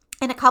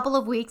in a couple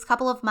of weeks,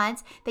 couple of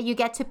months that you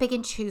get to pick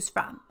and choose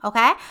from.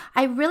 Okay,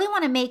 I really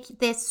want to make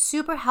this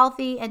super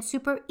healthy and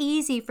super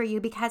easy for you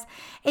because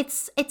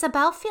it's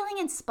about feeling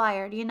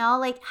inspired. You know,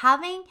 like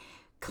having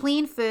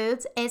clean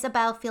foods is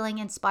about feeling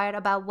inspired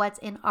about what's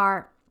in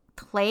our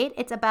plate.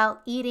 It's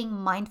about eating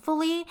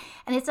mindfully,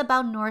 and it's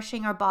about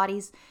nourishing our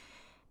bodies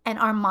and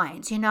our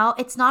minds. You know,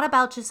 it's not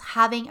about just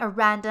having a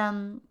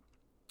random,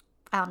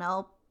 I don't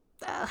know,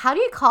 how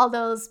do you call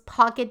those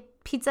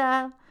pocket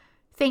pizza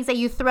things that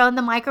you throw in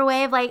the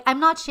microwave? Like, I'm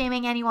not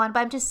shaming anyone,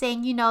 but I'm just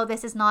saying, you know,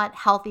 this is not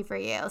healthy for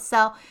you.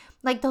 So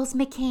like those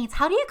McCain's,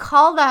 how do you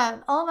call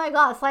them? Oh my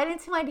God, slide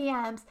into my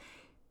DMs.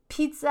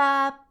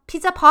 Pizza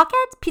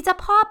pockets, pizza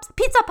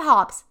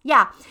pops.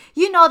 Yeah,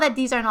 you know that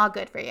these are not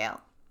good for you.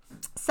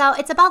 So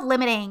it's about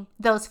limiting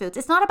those foods.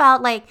 It's not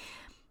about like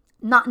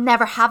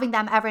never having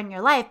them ever in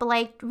your life, but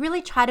like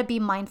really try to be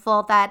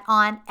mindful that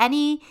on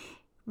any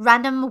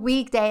random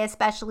weekday,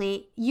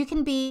 especially, it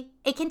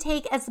can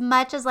take as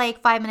much as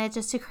like 5 minutes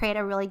just to create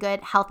a really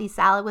good healthy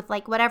salad with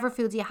like whatever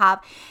foods you have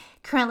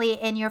currently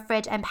in your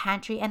fridge and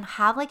pantry, and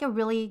have like a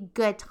really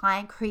good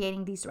time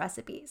creating these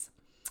recipes.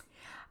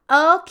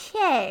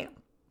 Okay.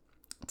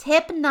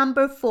 Tip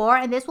number 4,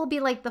 and this will be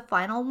like the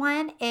final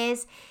one,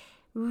 is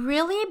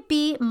really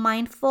be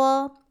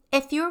mindful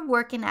if you're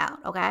working out,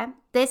 okay?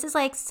 This is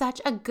like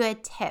such a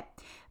good tip.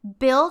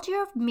 Build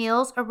your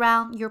meals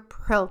around your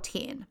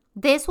protein.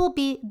 This will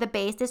be the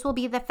base. This will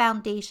be the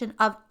foundation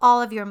of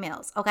all of your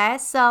meals, okay?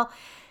 So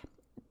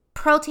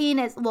protein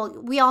is,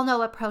 well, we all know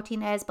what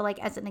protein is, but like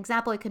as an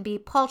example, it could be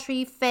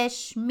poultry,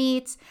 fish,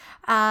 meat,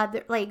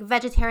 like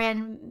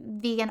vegetarian,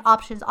 vegan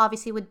options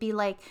obviously would be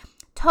like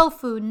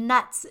tofu,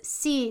 nuts,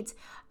 seeds,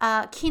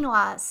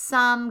 quinoa,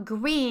 some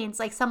greens,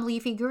 like some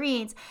leafy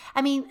greens.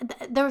 I mean,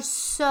 there's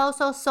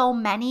so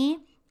many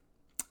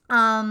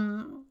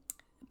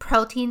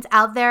proteins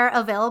out there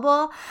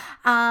available,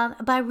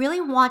 but I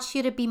really want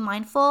you to be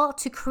mindful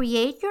to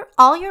create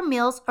all your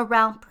meals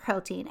around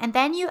protein, and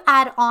then you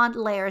add on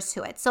layers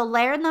to it. So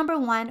layer number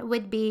 1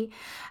 would be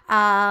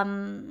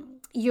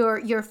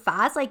your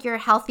fats, like your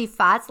healthy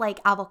fats, like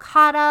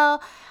avocado.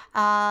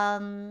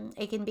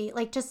 It can be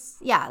like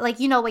like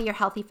you know what your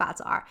healthy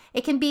fats are.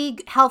 It can be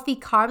healthy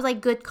carbs,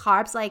 like good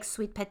carbs, like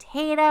sweet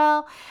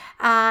potato,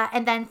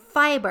 and then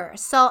fiber.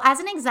 So as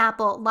an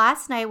example,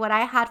 last night what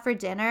I had for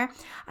dinner,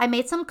 I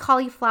made some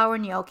cauliflower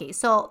gnocchi.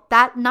 So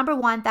that number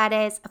 1, that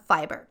is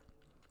fiber.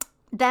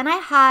 Then I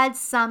had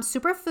some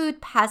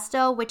superfood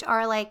pesto, which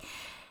are like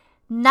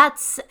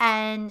nuts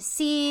and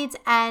seeds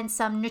and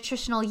some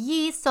nutritional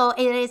yeast. So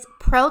it is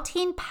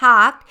protein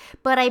packed,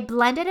 but I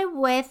blended it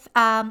with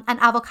an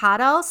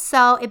avocado.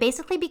 So it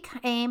basically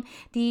became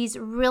these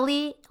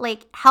really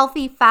like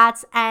healthy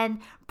fats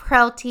and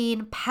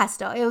protein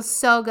pesto. It was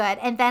so good.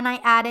 And then I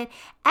added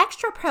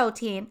extra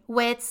protein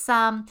with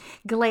some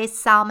glazed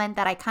salmon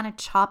that I kind of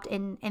chopped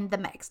in the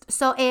mix.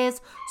 So it is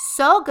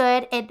so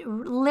good. It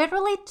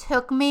literally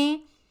took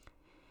me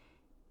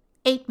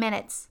 8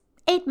 minutes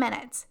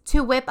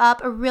to whip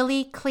up a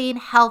really clean,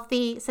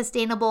 healthy,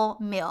 sustainable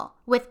meal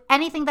with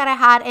anything that I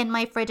had in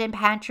my fridge and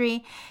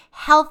pantry.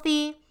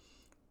 Healthy,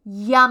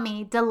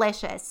 yummy,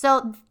 delicious.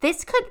 So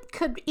this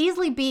could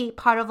easily be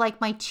part of like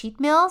my cheat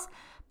meals,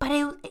 but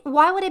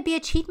why would it be a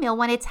cheat meal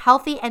when it's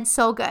healthy and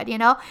so good, you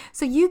know?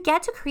 So you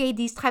get to create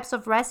these types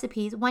of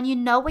recipes when you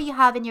know what you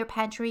have in your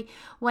pantry,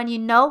 when you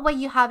know what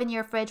you have in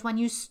your fridge, when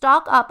you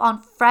stock up on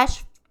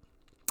fresh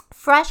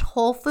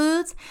whole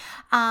foods,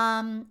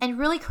 and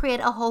really create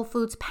a whole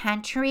foods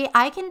pantry.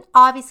 I can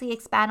obviously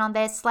expand on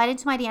this. Slide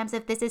into my DMs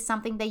if this is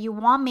something that you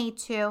want me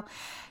to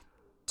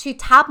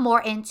tap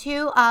more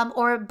into,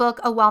 or book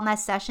a wellness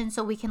session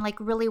so we can like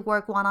really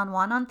work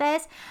one-on-one on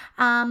this.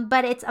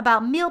 But it's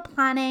about meal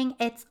planning.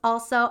 It's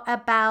also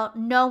about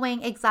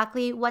knowing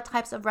exactly what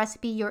types of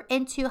recipe you're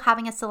into,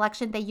 having a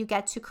selection that you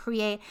get to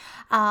create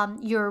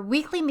your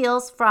weekly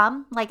meals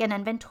from, like an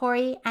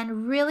inventory,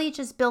 and really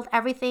just build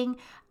everything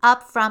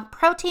up from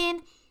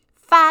protein,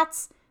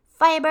 fats,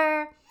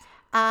 fiber.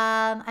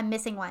 I'm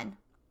missing one.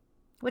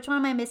 Which one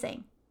am I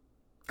missing?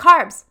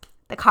 Carbs.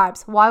 The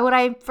carbs. Why would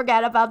I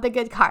forget about the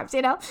good carbs,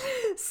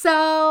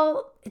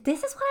 So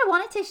this is what I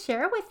wanted to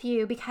share with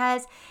you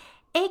because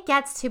it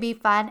gets to be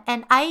fun.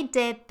 And I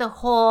did the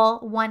whole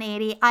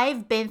 180.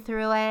 I've been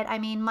through it. I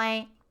mean,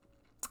 my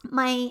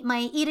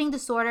eating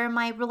disorder,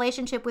 my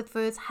relationship with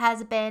foods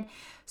has been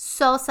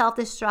so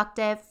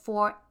self-destructive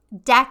for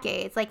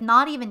decades, like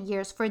not even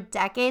years, for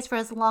decades, for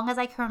as long as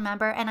I can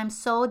remember. And I'm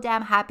so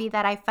damn happy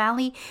that I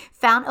finally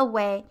found a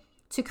way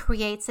to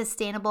create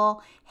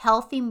sustainable,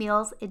 healthy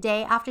meals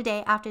day after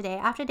day after day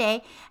after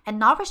day, and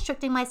not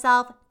restricting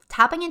myself,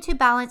 tapping into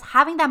balance,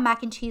 having that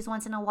mac and cheese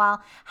once in a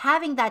while,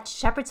 having that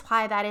shepherd's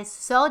pie that is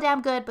so damn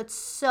good, but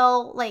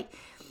so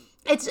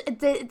it's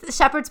the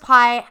shepherd's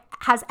pie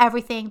has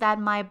everything that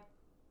my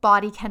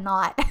body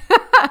cannot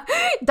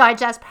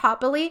digest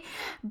properly,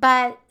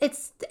 but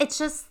it's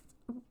just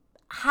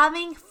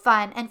having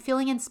fun and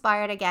feeling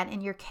inspired again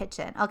in your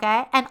kitchen,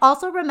 okay? And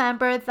also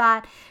remember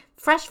that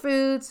fresh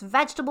foods,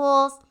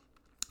 vegetables,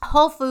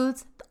 whole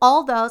foods,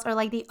 all those are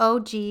like the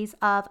OGs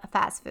of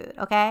fast food,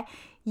 okay?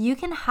 You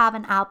can have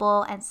an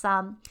apple and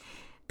some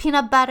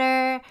peanut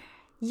butter.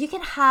 You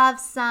can have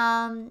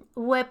some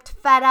whipped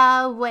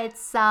feta with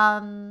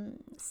some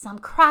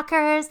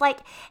crackers.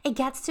 Like, it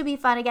gets to be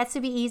fun. It gets to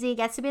be easy. It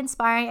gets to be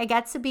inspiring. It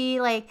gets to be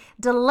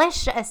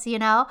delicious,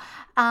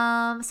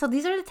 So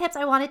these are the tips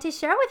I wanted to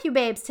share with you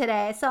babes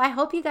today. So I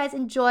hope you guys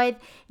enjoyed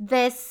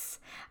this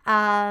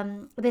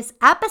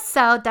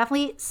episode.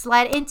 Definitely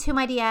slide into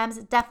my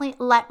DMs. Definitely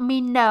let me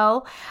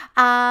know.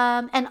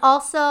 And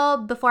also,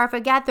 before I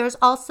forget, there's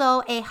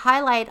also a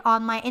highlight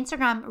on my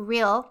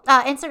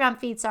Instagram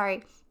feed,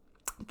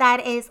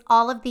 that is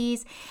all of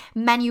these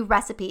menu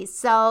recipes.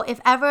 So if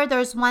ever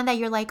there's one that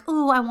you're like,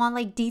 ooh, I want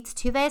deets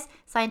to this,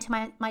 slide into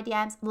my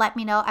DMs, let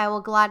me know. I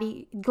will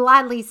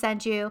gladly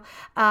send you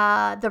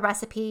the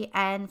recipe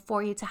and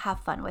for you to have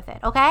fun with it.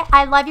 Okay?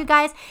 I love you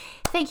guys.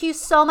 Thank you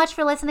so much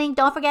for listening.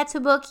 Don't forget to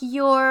book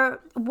your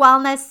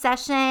wellness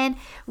session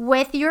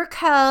with your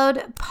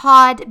code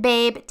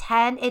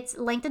PODBABE10. It's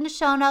linked in the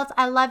show notes.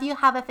 I love you.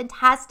 Have a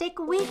fantastic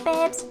week,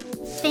 babes.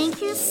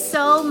 Thank you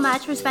so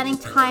much for spending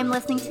time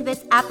listening to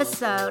this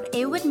episode.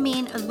 It would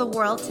mean the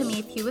world to me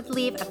if you would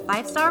leave a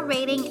 5-star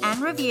rating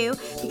and review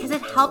because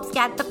it helps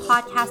get the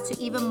podcast to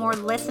even more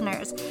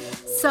listeners.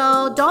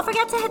 So don't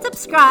forget to hit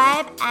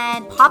subscribe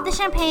and pop the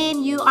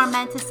champagne. You are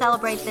meant to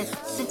celebrate this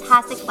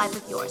fantastic life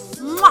of yours.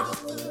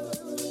 Mwah!